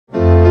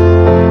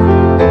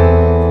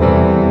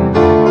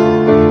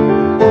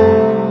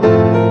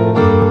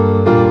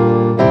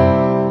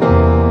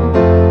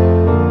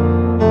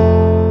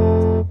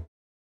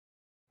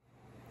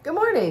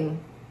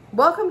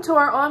Welcome to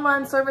our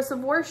online service of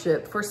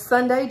worship for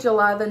Sunday,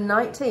 July the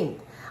 19th.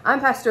 I'm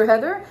Pastor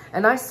Heather,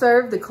 and I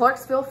serve the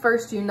Clarksville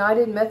First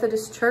United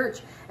Methodist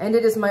Church, and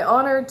it is my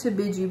honor to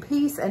bid you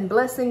peace and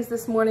blessings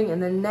this morning in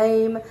the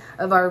name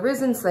of our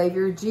risen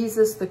Savior,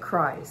 Jesus the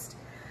Christ.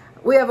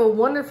 We have a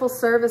wonderful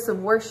service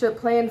of worship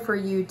planned for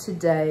you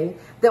today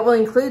that will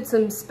include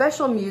some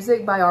special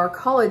music by our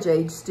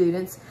college-age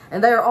students,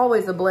 and they are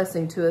always a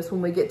blessing to us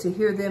when we get to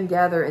hear them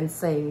gather and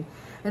sing.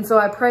 And so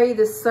I pray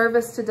this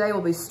service today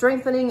will be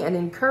strengthening and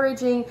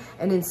encouraging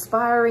and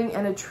inspiring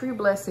and a true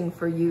blessing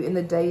for you in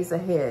the days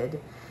ahead.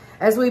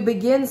 As we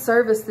begin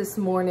service this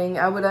morning,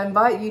 I would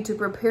invite you to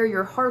prepare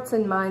your hearts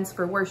and minds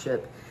for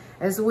worship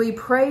as we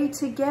pray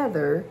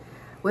together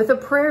with a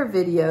prayer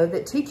video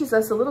that teaches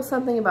us a little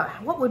something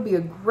about what would be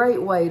a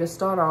great way to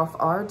start off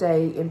our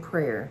day in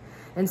prayer.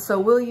 And so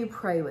will you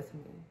pray with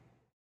me?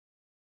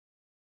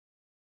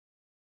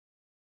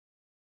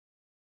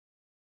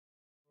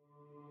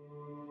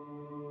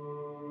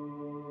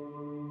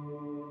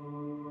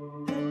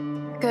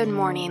 Good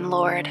morning,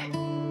 Lord.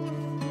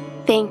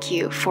 Thank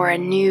you for a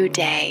new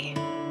day.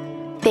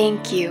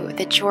 Thank you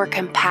that your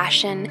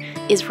compassion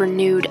is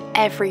renewed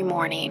every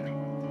morning.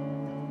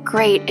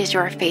 Great is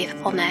your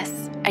faithfulness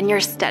and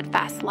your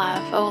steadfast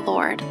love, O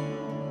Lord.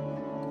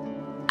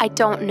 I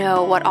don't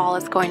know what all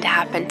is going to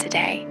happen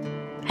today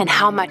and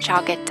how much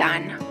I'll get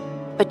done,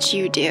 but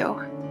you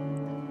do.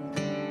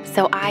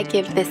 So I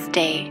give this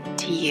day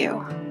to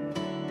you.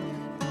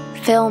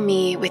 Fill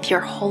me with your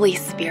Holy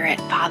Spirit,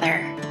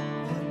 Father.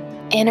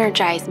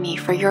 Energize me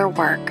for your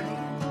work,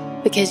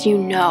 because you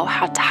know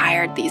how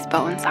tired these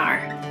bones are.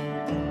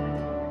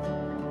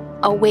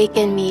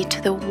 Awaken me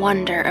to the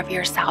wonder of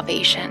your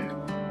salvation,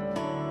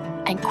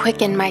 and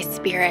quicken my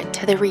spirit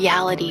to the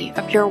reality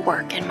of your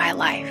work in my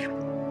life.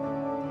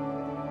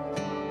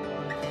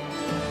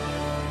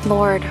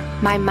 Lord,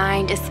 my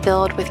mind is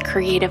filled with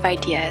creative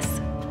ideas,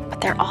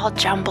 but they're all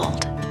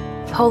jumbled.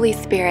 Holy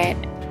Spirit,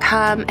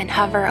 come and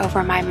hover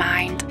over my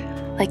mind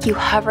like you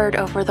hovered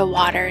over the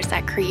waters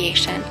at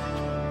creation,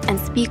 and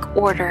speak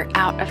order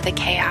out of the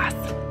chaos.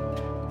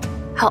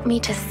 Help me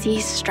to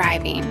cease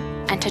striving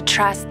and to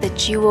trust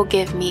that you will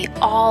give me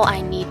all I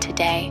need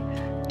today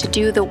to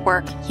do the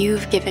work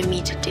you've given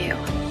me to do.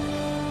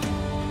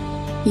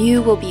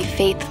 You will be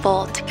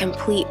faithful to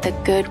complete the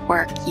good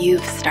work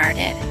you've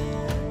started.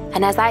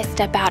 And as I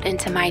step out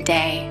into my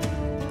day,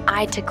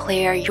 I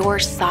declare your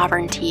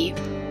sovereignty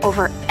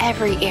over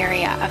every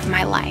area of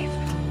my life.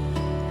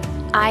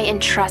 I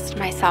entrust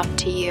myself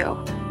to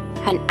you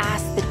and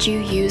ask that you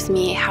use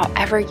me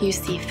however you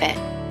see fit.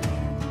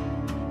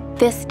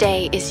 This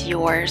day is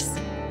yours.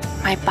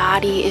 My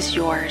body is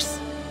yours.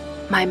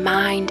 My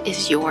mind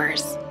is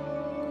yours.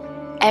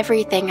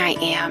 Everything I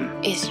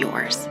am is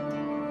yours.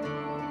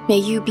 May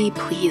you be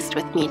pleased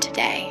with me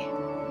today.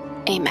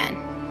 Amen.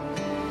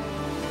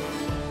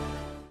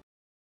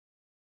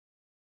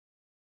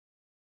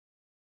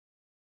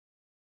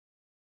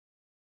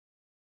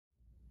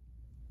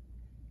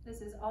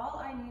 This is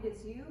All I Need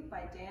Is You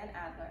by Dan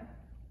Adler.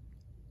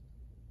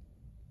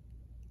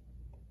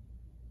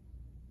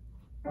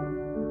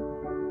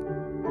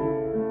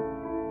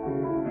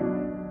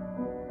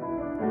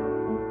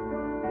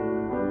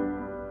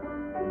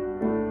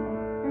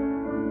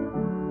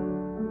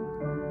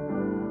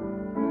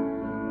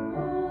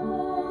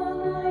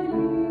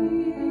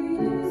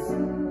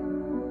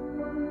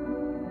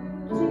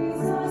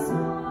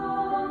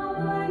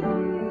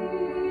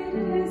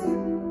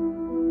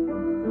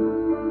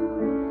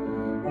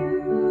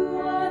 You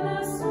are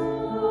the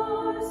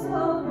source.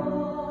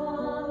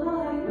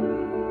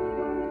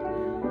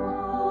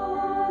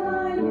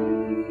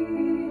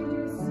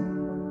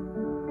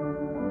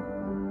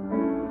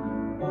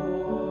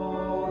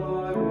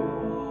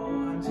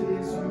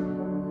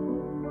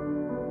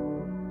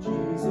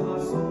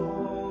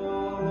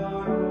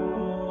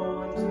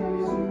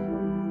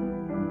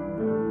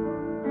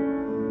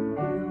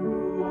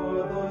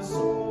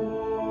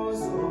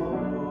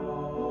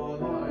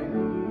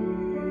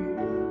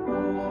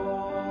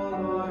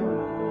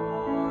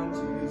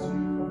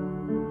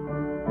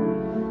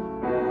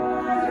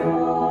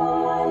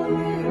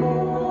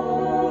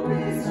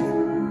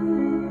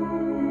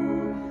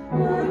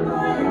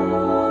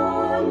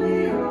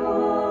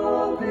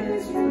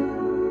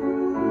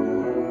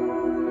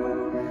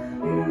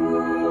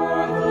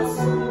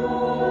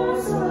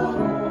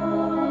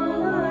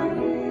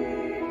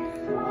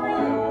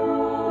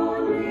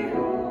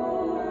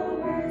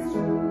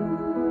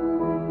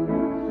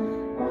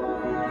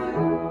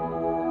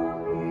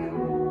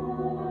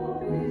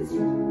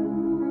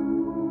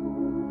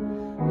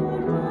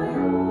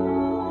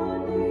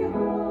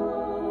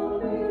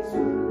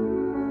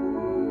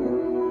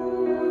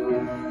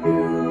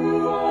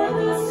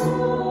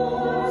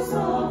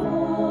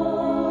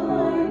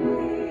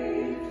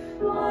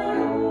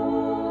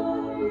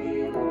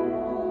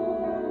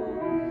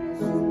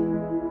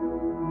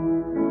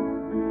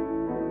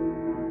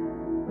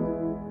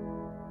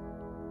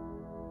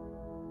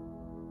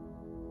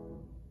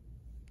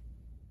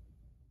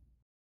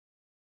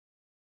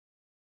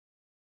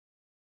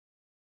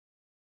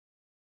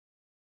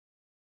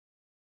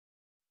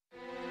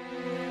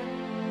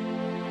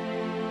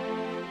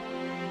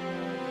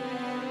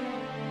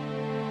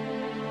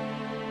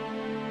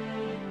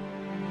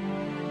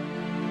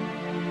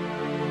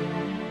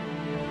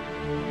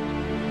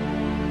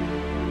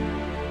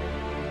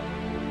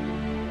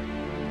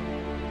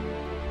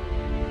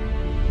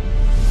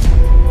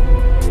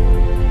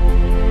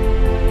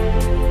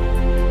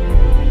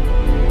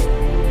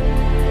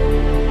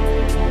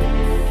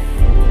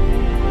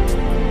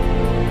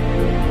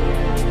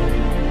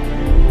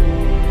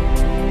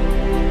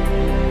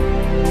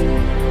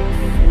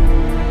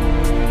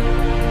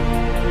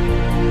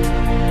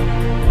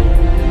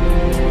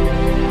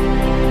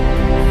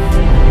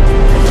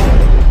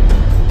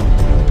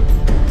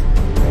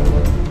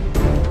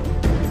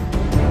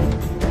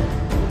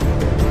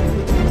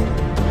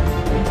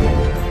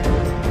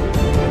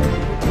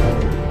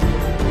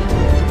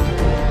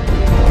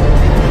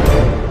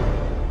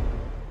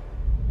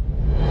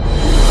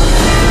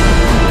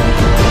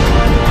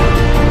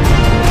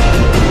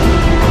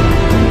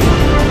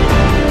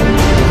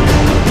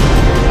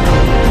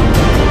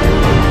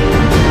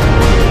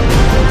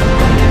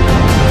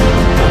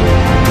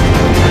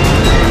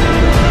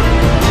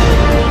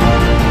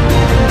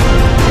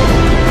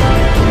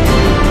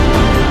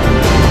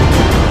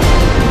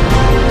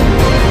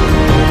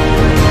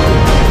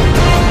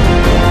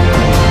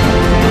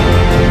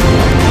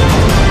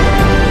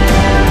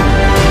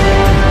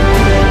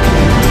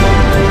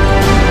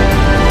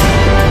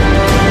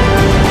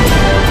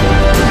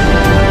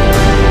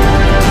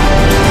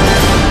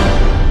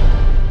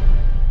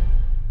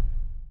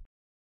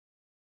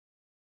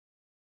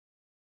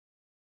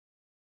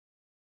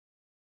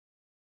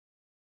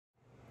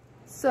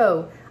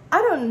 So,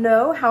 I don't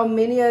know how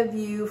many of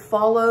you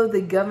follow the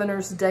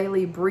governor's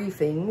daily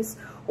briefings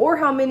or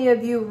how many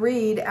of you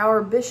read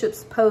our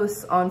bishop's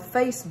posts on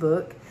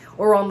Facebook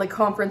or on the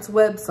conference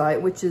website,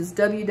 which is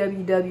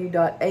www.arumc,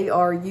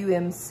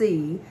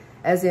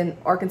 as in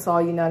Arkansas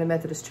United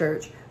Methodist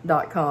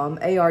Church.com,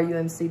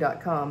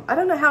 arumc.com. I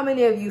don't know how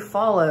many of you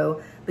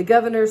follow the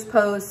governor's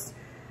posts,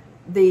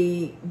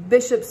 the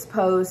bishop's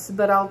posts,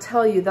 but I'll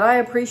tell you that I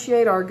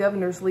appreciate our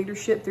governor's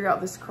leadership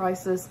throughout this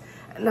crisis,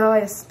 and I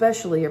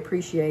especially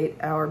appreciate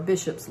our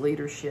bishop's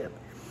leadership.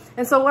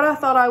 And so what I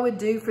thought I would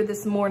do for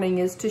this morning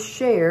is to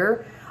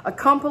share a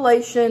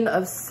compilation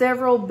of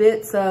several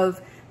bits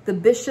of the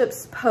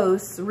bishop's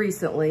posts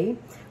recently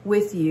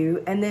with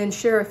you, and then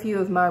share a few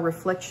of my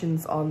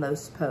reflections on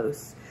those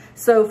posts.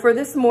 So for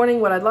this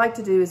morning, what I'd like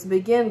to do is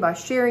begin by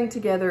sharing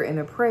together in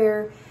a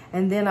prayer,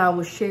 and then I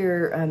will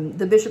share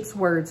the bishop's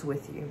words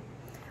with you.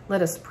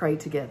 Let us pray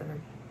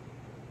together.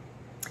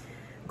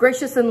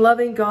 Gracious and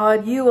loving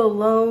God, you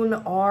alone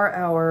are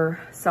our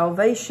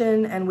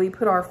salvation, and we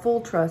put our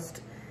full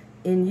trust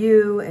in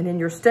you and in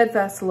your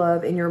steadfast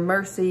love, in your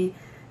mercy,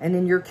 and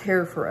in your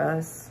care for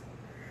us.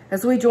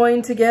 As we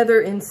join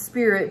together in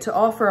spirit to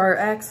offer our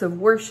acts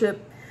of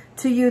worship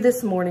to you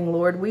this morning,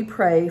 Lord, we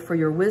pray for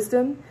your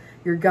wisdom,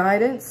 your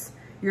guidance,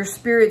 your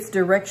Spirit's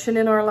direction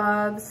in our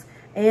lives,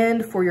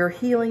 and for your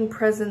healing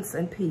presence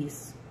and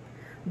peace.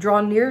 Draw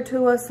near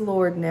to us,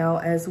 Lord, now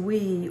as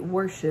we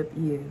worship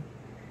you.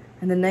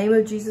 In the name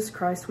of Jesus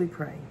Christ we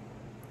pray.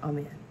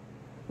 Amen.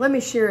 Let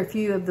me share a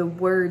few of the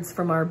words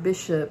from our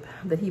bishop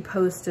that he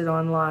posted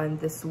online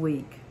this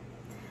week.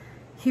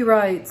 He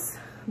writes,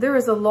 "There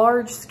is a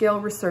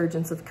large-scale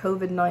resurgence of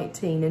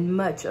COVID-19 in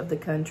much of the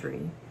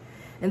country,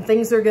 and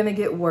things are going to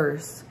get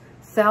worse.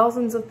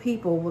 Thousands of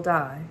people will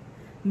die.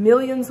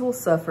 Millions will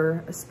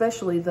suffer,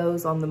 especially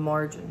those on the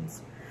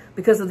margins,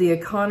 because of the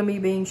economy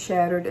being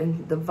shattered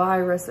and the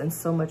virus and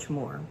so much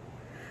more.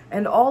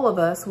 And all of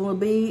us will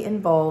be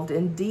involved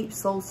in deep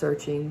soul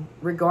searching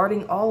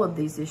regarding all of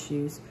these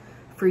issues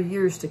for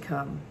years to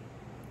come.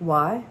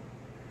 Why?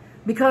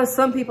 Because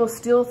some people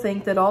still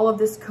think that all of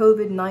this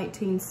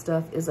COVID-19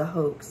 stuff is a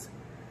hoax.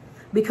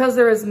 Because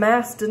there is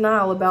mass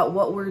denial about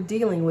what we're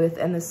dealing with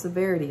and the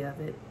severity of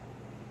it.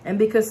 And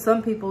because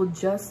some people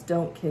just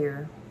don't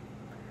care.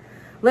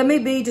 Let me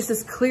be just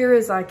as clear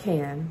as I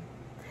can.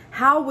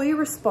 How we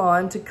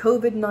respond to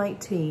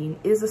COVID-19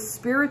 is a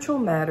spiritual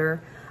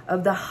matter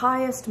of the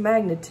highest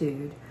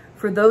magnitude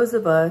for those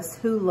of us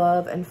who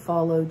love and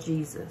follow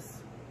Jesus.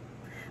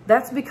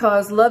 That's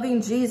because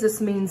loving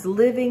Jesus means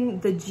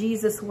living the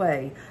Jesus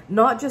way,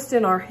 not just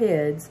in our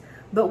heads,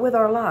 but with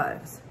our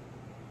lives.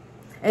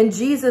 And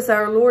Jesus,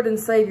 our Lord and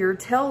Savior,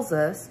 tells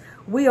us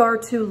we are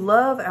to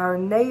love our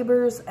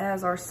neighbors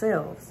as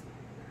ourselves.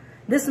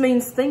 This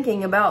means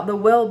thinking about the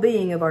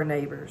well-being of our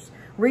neighbors,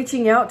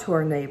 reaching out to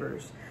our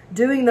neighbors,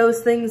 doing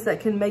those things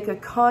that can make a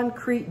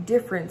concrete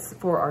difference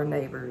for our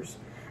neighbors.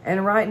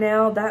 And right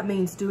now, that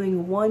means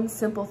doing one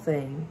simple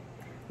thing,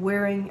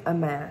 wearing a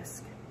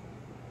mask.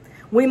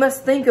 We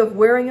must think of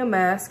wearing a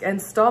mask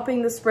and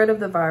stopping the spread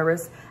of the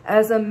virus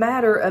as a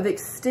matter of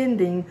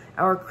extending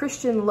our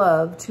Christian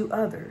love to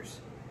others.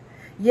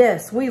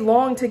 Yes, we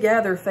long to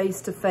gather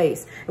face to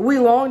face. We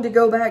long to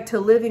go back to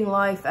living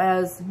life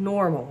as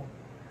normal.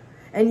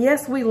 And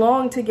yes, we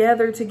long to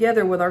gather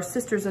together with our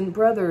sisters and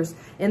brothers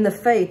in the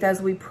faith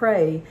as we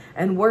pray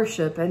and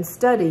worship and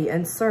study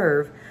and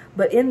serve.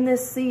 But in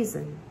this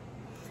season,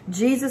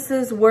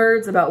 Jesus'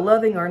 words about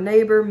loving our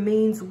neighbor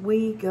means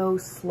we go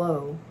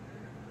slow.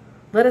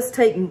 Let us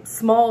take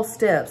small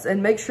steps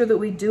and make sure that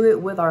we do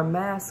it with our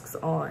masks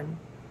on.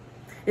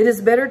 It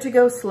is better to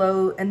go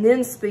slow and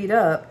then speed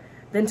up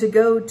than to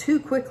go too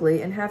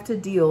quickly and have to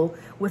deal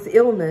with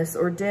illness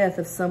or death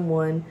of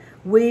someone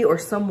we or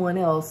someone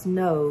else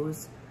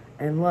knows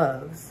and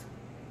loves.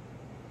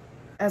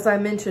 As I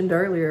mentioned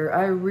earlier,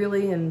 I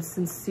really and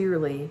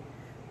sincerely,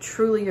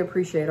 truly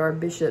appreciate our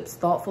bishop's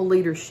thoughtful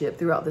leadership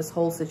throughout this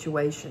whole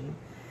situation.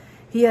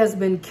 He has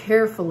been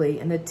carefully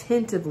and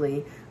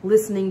attentively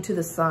listening to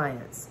the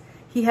science.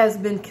 He has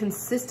been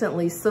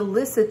consistently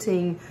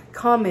soliciting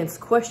comments,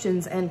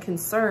 questions, and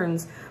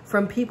concerns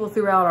from people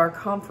throughout our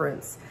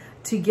conference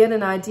to get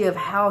an idea of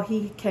how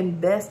he can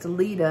best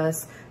lead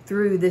us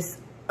through this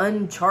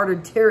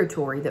uncharted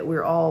territory that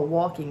we're all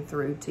walking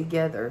through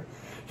together.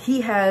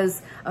 He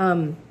has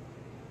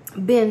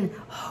been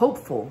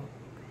hopeful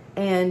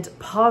and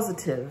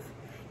positive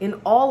in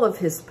all of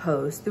his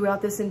posts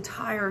throughout this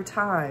entire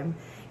time.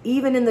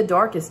 Even in the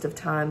darkest of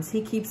times,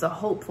 he keeps a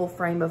hopeful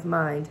frame of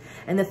mind.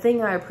 And the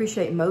thing I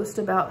appreciate most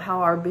about how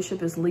our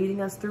bishop is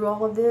leading us through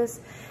all of this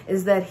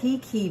is that he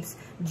keeps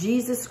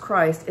Jesus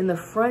Christ in the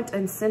front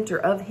and center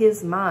of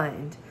his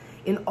mind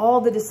in all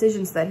the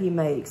decisions that he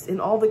makes, in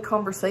all the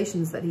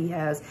conversations that he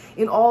has,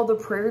 in all the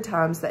prayer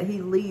times that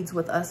he leads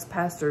with us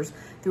pastors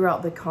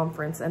throughout the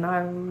conference. And I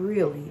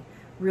really,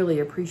 really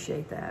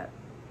appreciate that.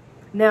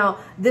 Now,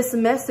 this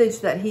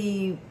message that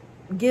he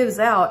gives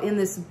out in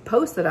this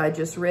post that I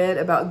just read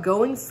about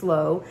going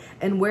slow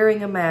and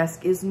wearing a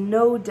mask is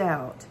no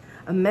doubt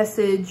a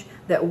message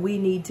that we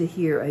need to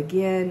hear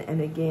again and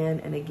again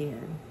and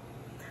again.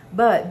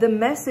 But the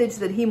message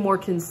that he more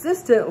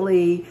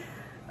consistently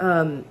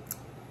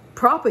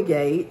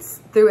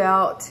propagates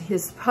throughout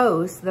his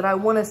posts that I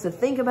want us to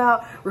think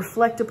about,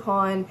 reflect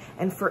upon,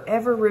 and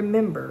forever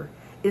remember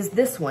is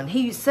this one.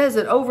 He says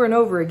it over and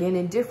over again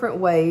in different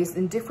ways,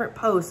 in different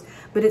posts,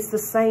 but it's the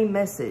same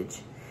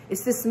message.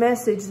 It's this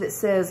message that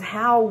says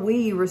how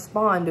we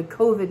respond to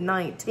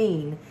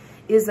COVID-19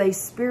 is a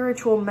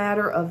spiritual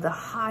matter of the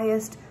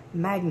highest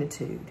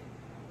magnitude.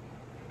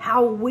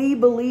 How we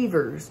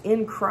believers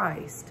in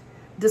Christ,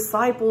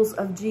 disciples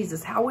of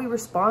Jesus, how we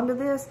respond to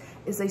this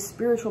is a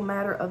spiritual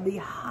matter of the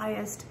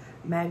highest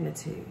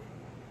magnitude.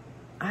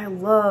 I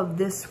love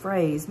this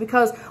phrase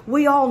because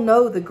we all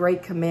know the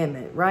great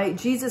commandment, right?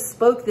 Jesus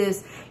spoke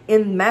this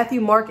in Matthew,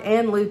 Mark,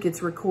 and Luke,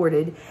 it's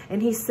recorded.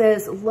 And he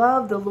says,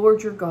 love the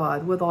Lord your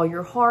God with all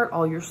your heart,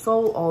 all your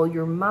soul, all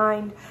your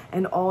mind,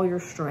 and all your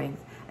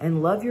strength.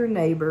 And love your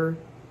neighbor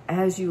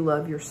as you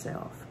love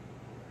yourself.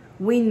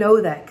 We know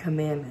that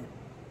commandment,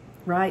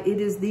 right? It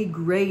is the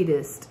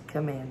greatest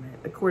commandment,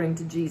 according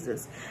to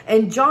Jesus.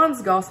 And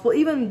John's gospel,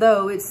 even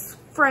though it's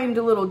framed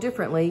a little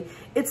differently,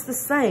 it's the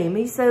same.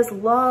 He says,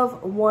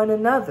 love one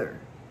another.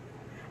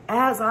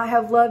 As I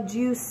have loved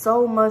you,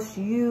 so must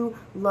you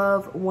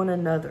love one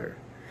another.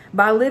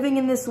 By living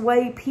in this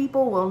way,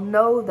 people will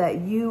know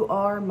that you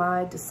are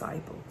my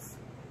disciples.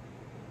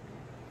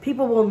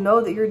 People will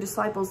know that you're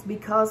disciples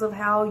because of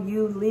how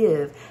you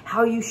live,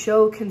 how you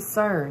show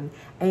concern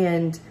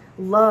and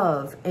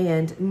love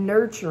and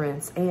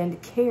nurturance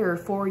and care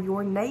for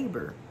your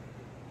neighbor.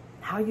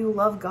 How you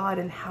love God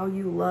and how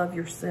you love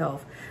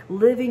yourself.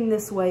 Living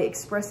this way,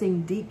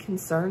 expressing deep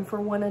concern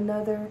for one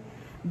another,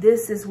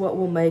 this is what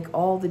will make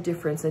all the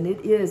difference. And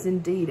it is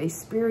indeed a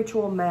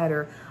spiritual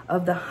matter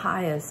of the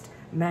highest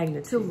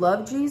magnitude. To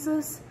love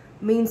Jesus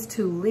means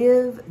to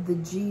live the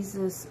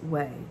Jesus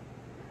way.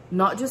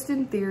 Not just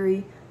in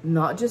theory,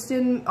 not just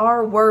in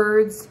our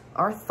words,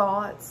 our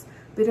thoughts,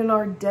 but in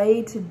our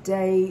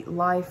day-to-day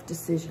life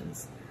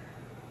decisions.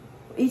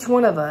 Each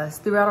one of us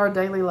throughout our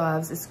daily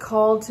lives is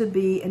called to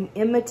be an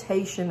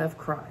imitation of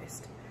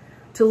Christ,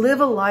 to live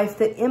a life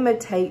that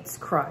imitates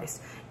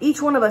Christ.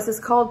 Each one of us is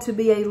called to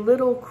be a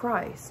little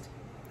Christ,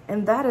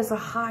 and that is a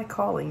high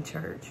calling,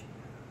 church.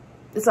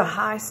 It's a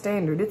high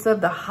standard. It's of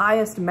the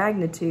highest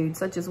magnitude,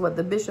 such as what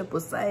the bishop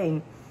was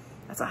saying.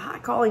 That's a high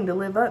calling to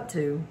live up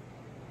to.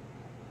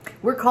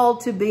 We're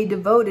called to be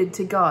devoted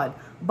to God,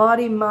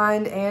 body,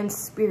 mind, and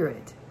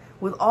spirit,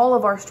 with all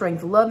of our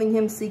strength, loving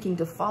him, seeking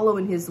to follow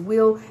in his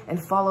will and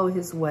follow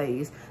his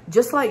ways.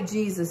 Just like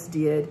Jesus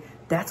did,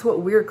 that's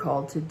what we're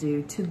called to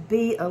do, to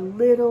be a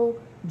little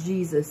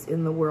Jesus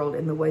in the world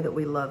in the way that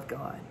we love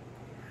God.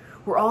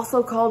 We're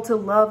also called to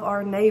love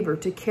our neighbor,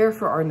 to care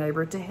for our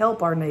neighbor, to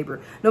help our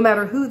neighbor, no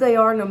matter who they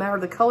are, no matter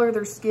the color of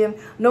their skin,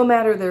 no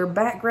matter their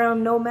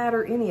background, no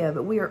matter any of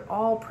it. We are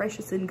all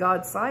precious in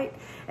God's sight,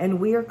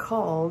 and we are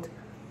called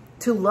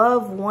to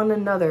love one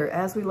another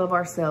as we love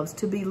ourselves,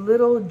 to be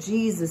little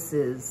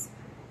Jesuses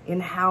in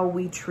how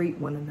we treat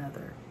one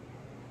another.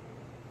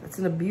 That's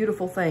a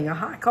beautiful thing, a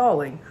high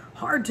calling,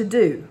 hard to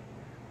do,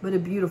 but a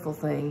beautiful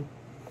thing.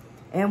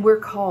 And we're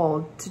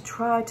called to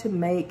try to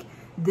make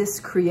this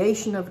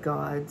creation of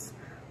God's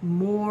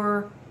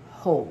more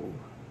whole,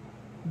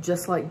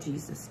 just like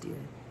Jesus did,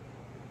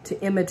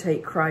 to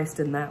imitate Christ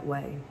in that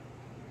way.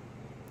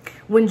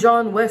 When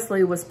John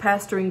Wesley was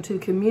pastoring to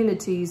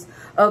communities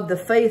of the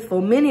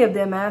faithful, many of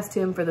them asked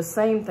him for the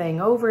same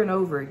thing over and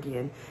over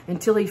again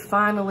until he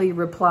finally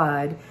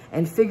replied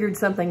and figured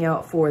something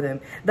out for them.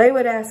 They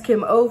would ask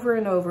him over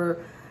and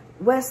over,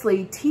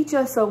 Wesley, teach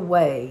us a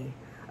way,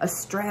 a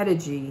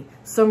strategy,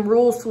 some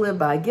rules to live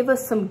by. Give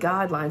us some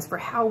guidelines for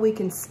how we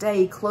can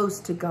stay close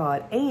to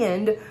God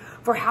and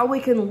for how we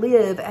can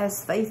live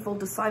as faithful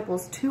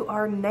disciples to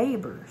our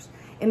neighbors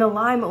in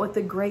alignment with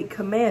the Great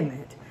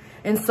Commandment.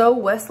 And so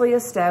Wesley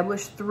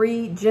established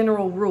 3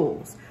 general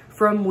rules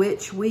from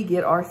which we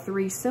get our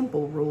 3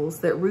 simple rules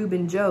that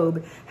Reuben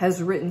Job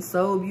has written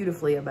so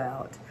beautifully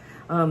about.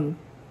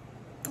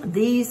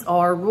 These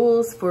are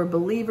rules for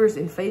believers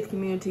in faith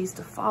communities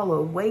to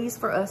follow, ways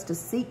for us to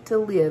seek to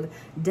live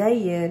day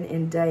in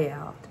and day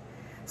out,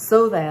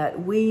 so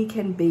that we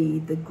can be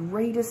the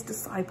greatest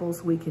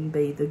disciples we can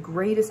be, the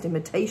greatest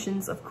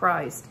imitations of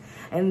Christ,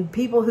 and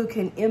people who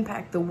can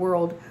impact the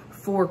world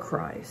for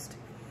Christ.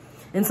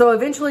 And so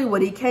eventually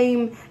what he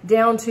came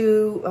down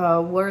to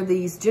were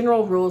these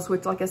general rules,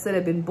 which, like I said,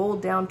 have been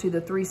boiled down to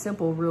the 3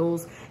 simple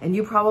rules. And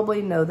you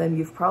probably know them.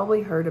 You've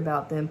probably heard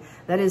about them.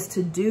 That is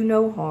to do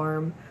no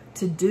harm,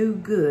 to do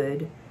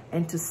good,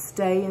 and to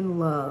stay in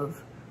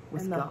love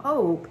with God. And the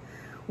hope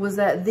was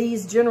that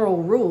these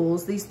general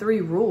rules, these 3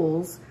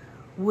 rules,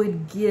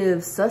 would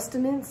give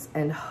sustenance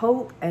and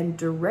hope and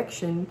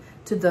direction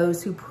to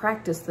those who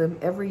practice them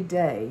every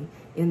day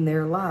in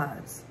their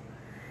lives.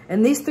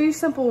 And these 3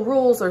 simple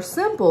rules are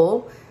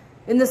simple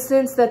in the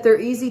sense that they're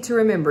easy to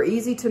remember,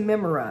 easy to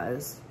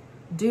memorize,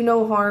 Do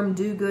no harm,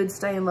 do good,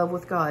 stay in love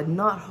with God.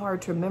 Not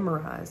hard to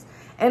memorize.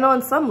 And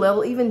on some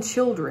level, even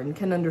children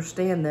can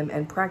understand them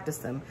and practice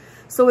them.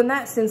 So in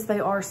that sense, they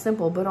are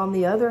simple. But on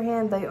the other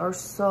hand, they are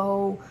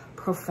so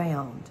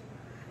profound.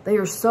 They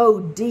are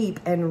so deep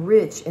and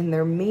rich in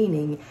their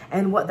meaning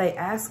and what they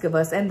ask of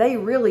us. And they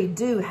really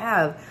do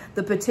have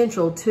the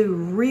potential to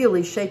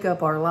really shake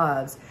up our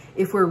lives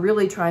if we're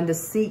really trying to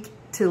seek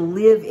to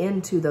live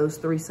into those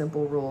 3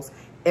 simple rules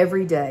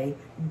every day,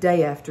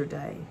 day after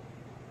day.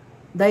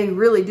 They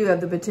really do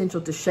have the potential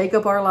to shake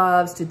up our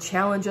lives, to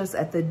challenge us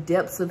at the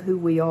depths of who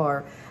we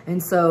are.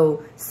 And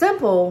so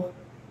simple,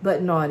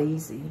 but not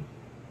easy.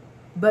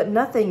 But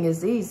nothing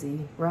is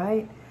easy,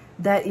 right?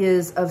 That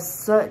is of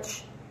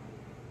such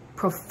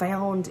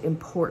profound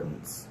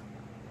importance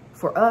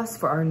for us,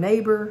 for our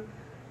neighbor,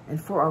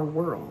 and for our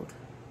world.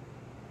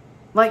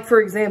 Like, for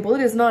example,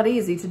 it is not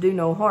easy to do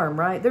no harm,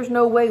 right? There's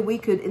no way we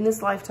could, in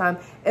this lifetime,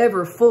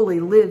 ever fully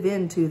live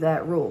into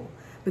that rule,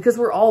 because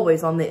we're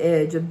always on the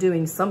edge of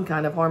doing some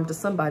kind of harm to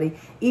somebody,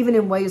 even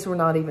in ways we're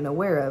not even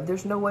aware of.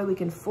 There's no way we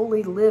can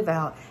fully live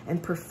out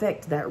and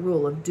perfect that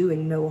rule of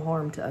doing no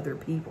harm to other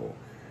people.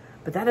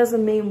 But that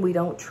doesn't mean we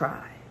don't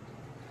try.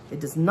 It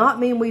does not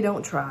mean we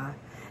don't try.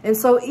 And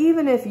so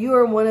even if you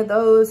are one of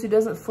those who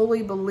doesn't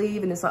fully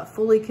believe and is not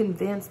fully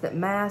convinced that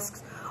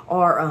masks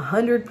are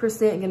 100%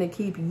 going to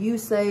keep you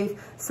safe,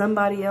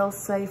 somebody else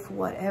safe,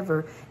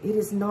 whatever, it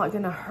is not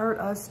going to hurt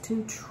us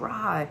to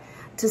try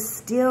to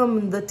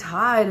stem the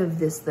tide of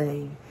this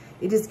thing.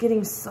 It is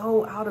getting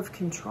so out of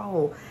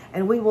control,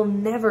 and we will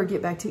never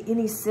get back to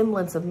any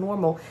semblance of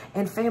normal,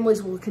 and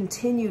families will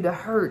continue to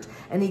hurt,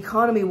 and the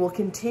economy will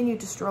continue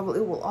to struggle.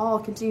 It will all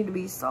continue to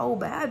be so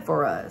bad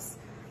for us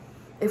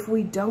if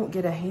we don't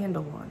get a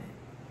handle on it.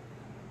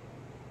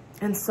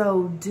 And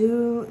so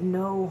do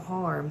no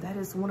harm. That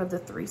is one of the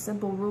 3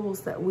 simple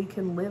rules that we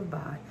can live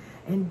by.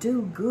 And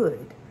do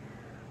good.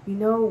 You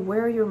know,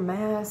 wear your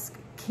mask,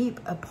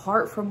 keep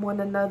apart from one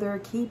another,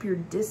 keep your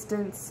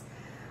distance.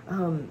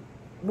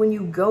 When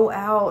you go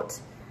out,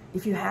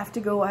 if you have to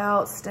go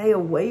out, stay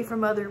away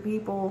from other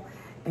people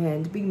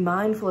and be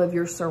mindful of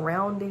your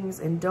surroundings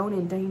and don't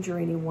endanger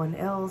anyone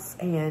else,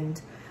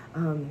 and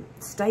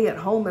stay at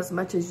home as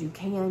much as you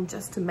can,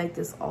 just to make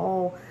this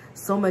all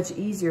so much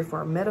easier for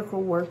our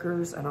medical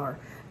workers and our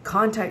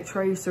contact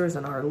tracers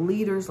and our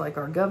leaders like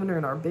our governor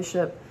and our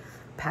bishop,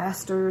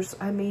 pastors.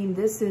 I mean,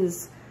 this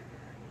is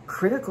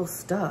critical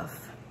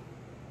stuff.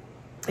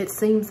 It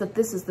seems that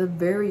this is the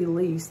very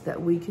least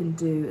that we can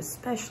do,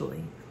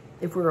 especially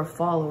if we're a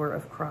follower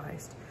of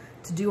Christ,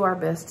 to do our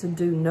best to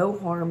do no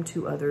harm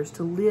to others,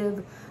 to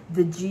live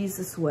the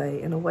Jesus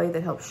way in a way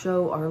that helps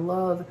show our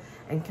love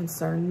and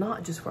concern,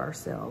 not just for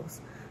ourselves,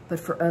 but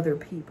for other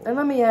people. And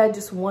let me add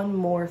just one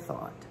more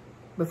thought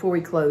before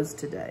we close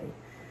today.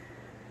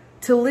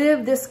 To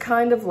live this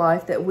kind of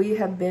life that we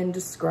have been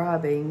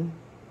describing,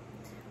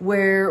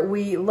 where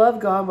we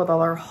love God with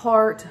all our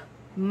heart,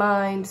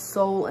 mind,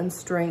 soul, and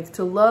strength,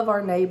 to love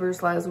our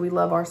neighbors as we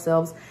love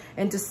ourselves,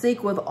 and to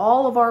seek with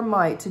all of our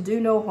might to do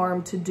no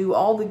harm, to do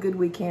all the good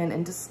we can,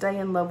 and to stay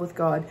in love with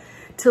God.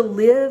 To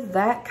live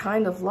that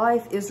kind of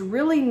life is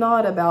really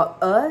not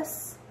about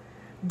us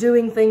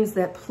doing things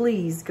that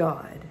please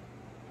God.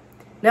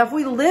 Now, if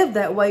we live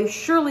that way,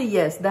 surely,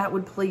 yes, that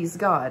would please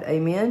God.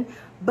 Amen?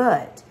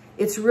 But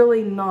it's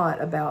really not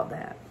about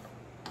that.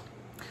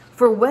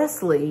 For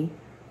Wesley,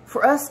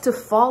 for us to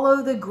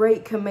follow the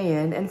great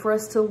command and for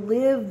us to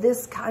live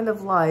this kind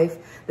of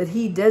life that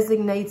he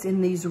designates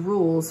in these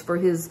rules for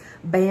his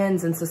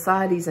bands and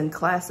societies and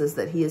classes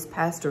that he is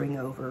pastoring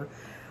over,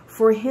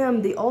 for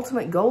him, the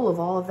ultimate goal of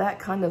all of that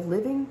kind of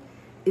living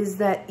is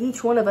that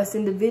each one of us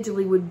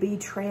individually would be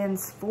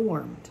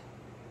transformed,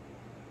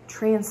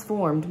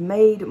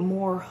 made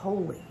more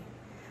holy,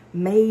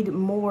 made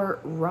more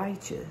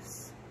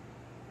righteous.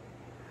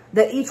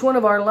 That each one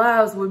of our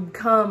lives would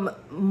become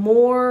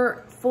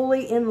more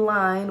fully in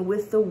line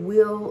with the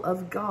will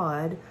of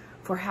God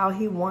for how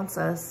he wants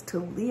us to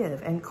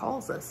live and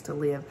calls us to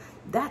live.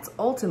 That's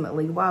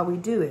ultimately why we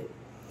do it.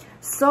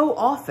 So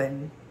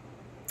often,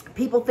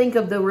 people think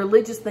of the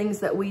religious things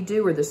that we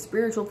do or the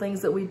spiritual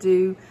things that we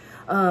do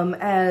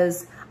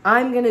as,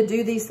 I'm going to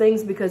do these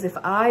things because if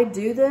I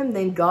do them,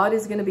 then God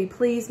is going to be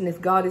pleased. And if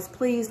God is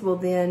pleased, well,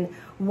 then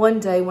one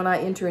day when I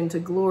enter into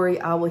glory,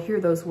 I will hear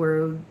those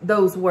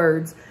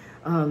words,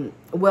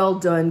 well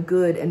done,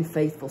 good and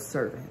faithful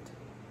servant.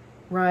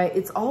 Right?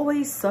 It's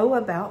always so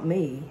about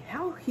me.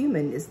 How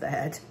human is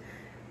that?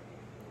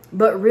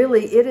 But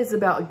really, it is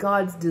about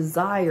God's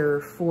desire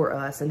for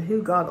us and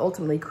who God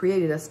ultimately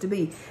created us to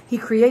be. He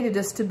created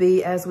us to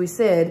be, as we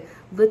said,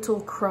 little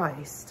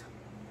Christ.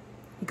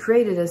 He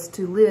created us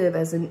to live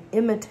as an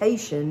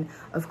imitation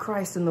of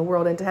Christ in the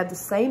world and to have the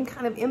same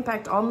kind of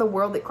impact on the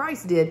world that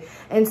Christ did.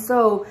 And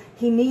so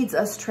he needs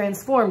us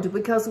transformed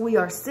because we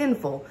are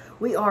sinful.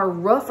 We are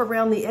rough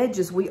around the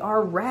edges. We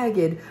are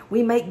ragged.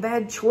 We make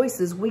bad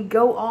choices. We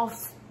go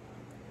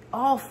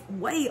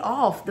way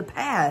off the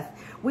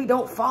path. We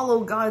don't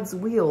follow God's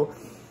will.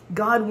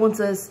 God wants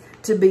us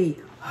to be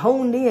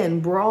honed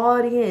in,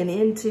 brought in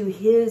into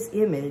his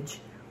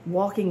image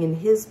walking in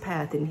his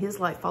path, in his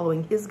light,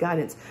 following his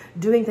guidance,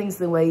 doing things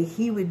the way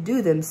he would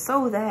do them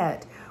so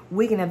that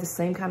we can have the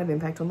same kind of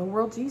impact on the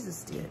world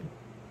Jesus did.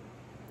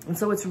 And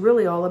so it's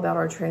really all about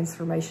our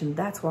transformation.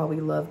 That's why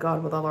we love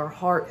God with all our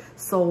heart,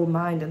 soul,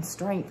 mind, and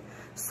strength.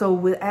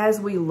 So as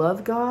we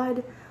love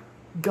God,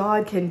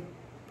 God can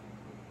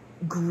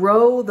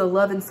grow the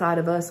love inside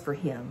of us for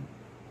him.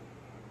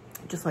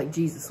 Just like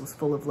Jesus was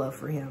full of love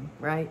for him,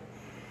 right?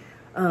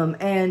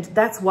 And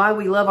that's why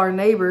we love our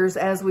neighbors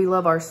as we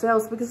love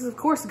ourselves, because of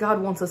course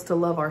God wants us to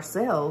love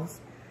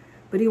ourselves,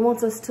 but he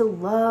wants us to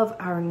love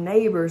our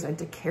neighbors and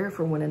to care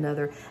for one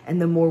another.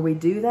 And the more we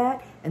do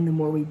that, and the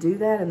more we do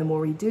that, and the more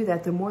we do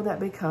that, the more that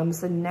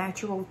becomes the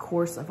natural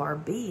course of our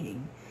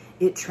being.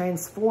 It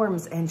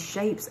transforms and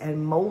shapes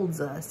and molds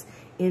us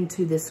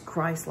into this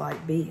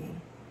Christ-like being.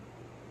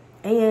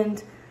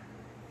 And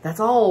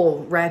that's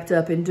all wrapped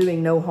up in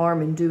doing no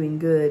harm and doing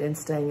good and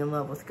staying in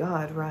love with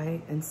God,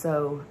 right? And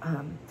so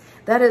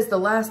that is the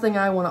last thing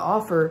I want to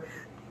offer.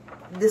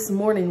 This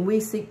morning, we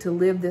seek to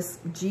live this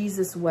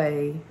Jesus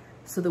way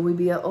so that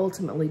we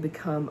ultimately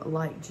become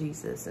like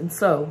Jesus. And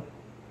so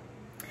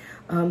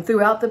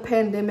throughout the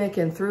pandemic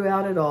and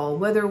throughout it all,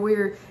 whether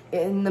we're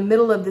in the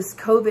middle of this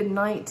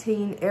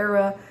COVID-19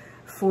 era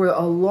for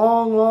a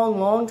long, long,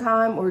 long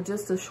time or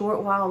just a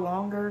short while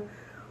longer,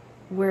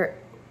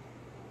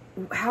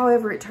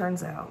 however it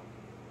turns out,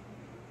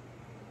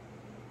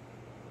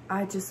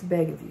 I just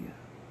beg of you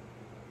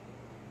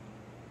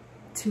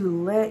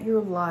to let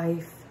your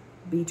life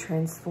be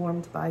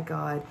transformed by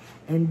God,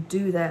 and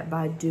do that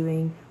by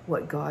doing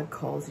what God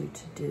calls you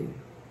to do,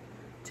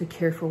 to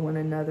care for one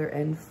another.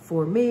 And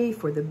for me,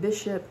 for the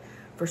bishop,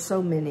 for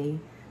so many,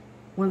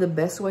 one of the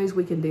best ways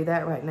we can do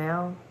that right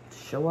now,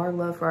 show our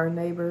love for our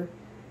neighbor,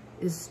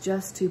 is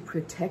just to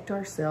protect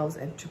ourselves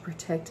and to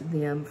protect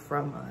them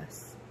from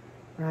us,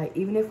 right?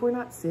 Even if we're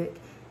not sick,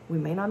 we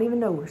may not even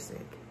know we're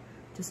sick,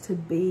 just to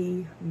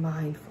be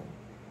mindful,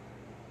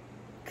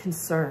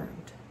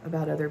 concerned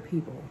about other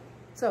people.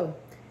 So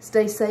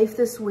stay safe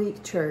this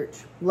week, church.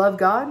 Love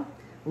God,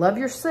 love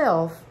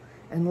yourself,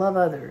 and love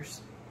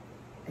others.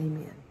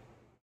 Amen.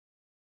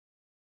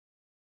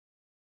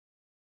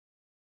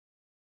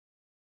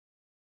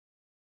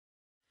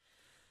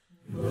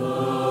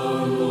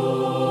 Oh.